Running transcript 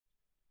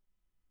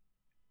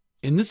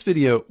In this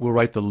video, we'll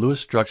write the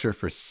Lewis structure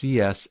for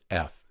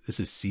CsF.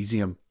 This is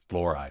cesium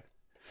fluoride.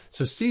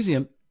 So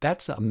cesium,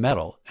 that's a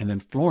metal, and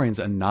then fluorine's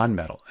a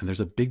nonmetal, and there's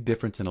a big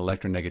difference in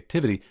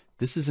electronegativity.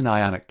 This is an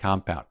ionic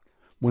compound.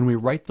 When we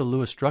write the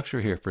Lewis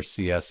structure here for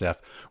CsF,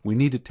 we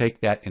need to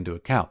take that into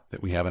account,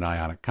 that we have an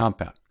ionic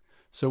compound.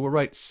 So we'll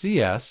write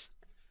Cs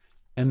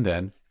and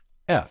then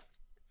F.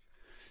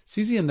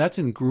 Cesium, that's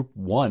in group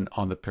 1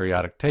 on the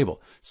periodic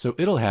table, so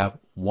it'll have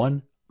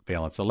 1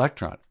 valence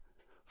electron.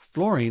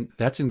 Fluorine,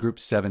 that's in group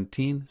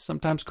 17,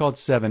 sometimes called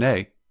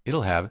 7a,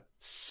 it'll have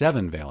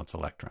 7 valence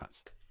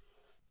electrons.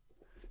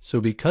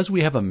 So because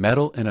we have a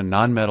metal and a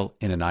nonmetal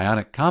in an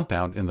ionic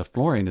compound and the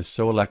fluorine is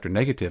so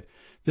electronegative,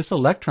 this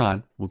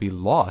electron will be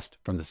lost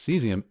from the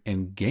cesium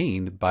and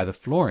gained by the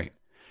fluorine.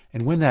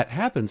 And when that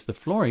happens, the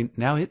fluorine,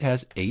 now it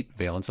has 8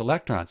 valence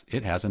electrons.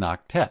 It has an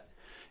octet.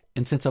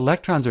 And since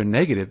electrons are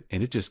negative,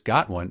 and it just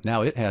got one,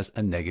 now it has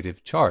a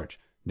negative charge,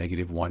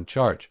 -1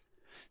 charge.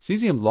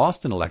 Cesium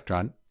lost an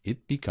electron,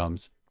 it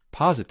becomes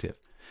positive.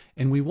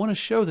 And we want to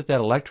show that that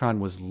electron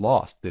was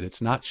lost, that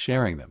it's not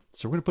sharing them.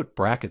 So we're going to put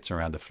brackets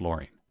around the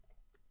fluorine.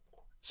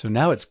 So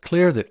now it's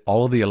clear that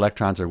all of the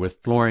electrons are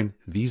with fluorine.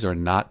 These are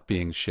not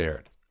being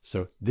shared.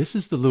 So this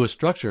is the Lewis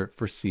structure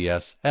for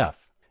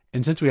CsF.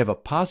 And since we have a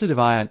positive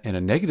ion and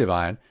a negative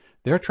ion,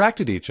 they're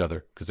attracted to each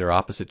other because they're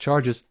opposite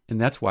charges,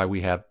 and that's why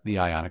we have the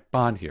ionic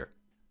bond here.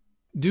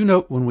 Do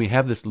note when we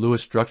have this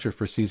Lewis structure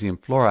for cesium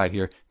fluoride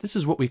here, this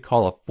is what we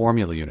call a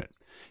formula unit.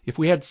 If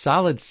we had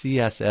solid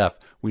CsF,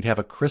 we'd have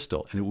a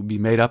crystal, and it would be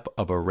made up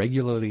of a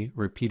regularly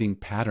repeating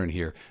pattern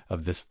here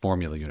of this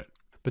formula unit.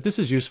 But this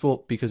is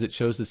useful because it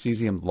shows the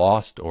cesium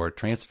lost or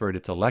transferred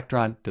its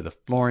electron to the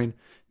fluorine.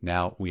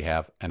 Now we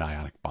have an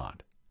ionic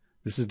bond.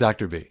 This is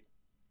Dr. B.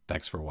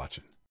 Thanks for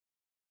watching.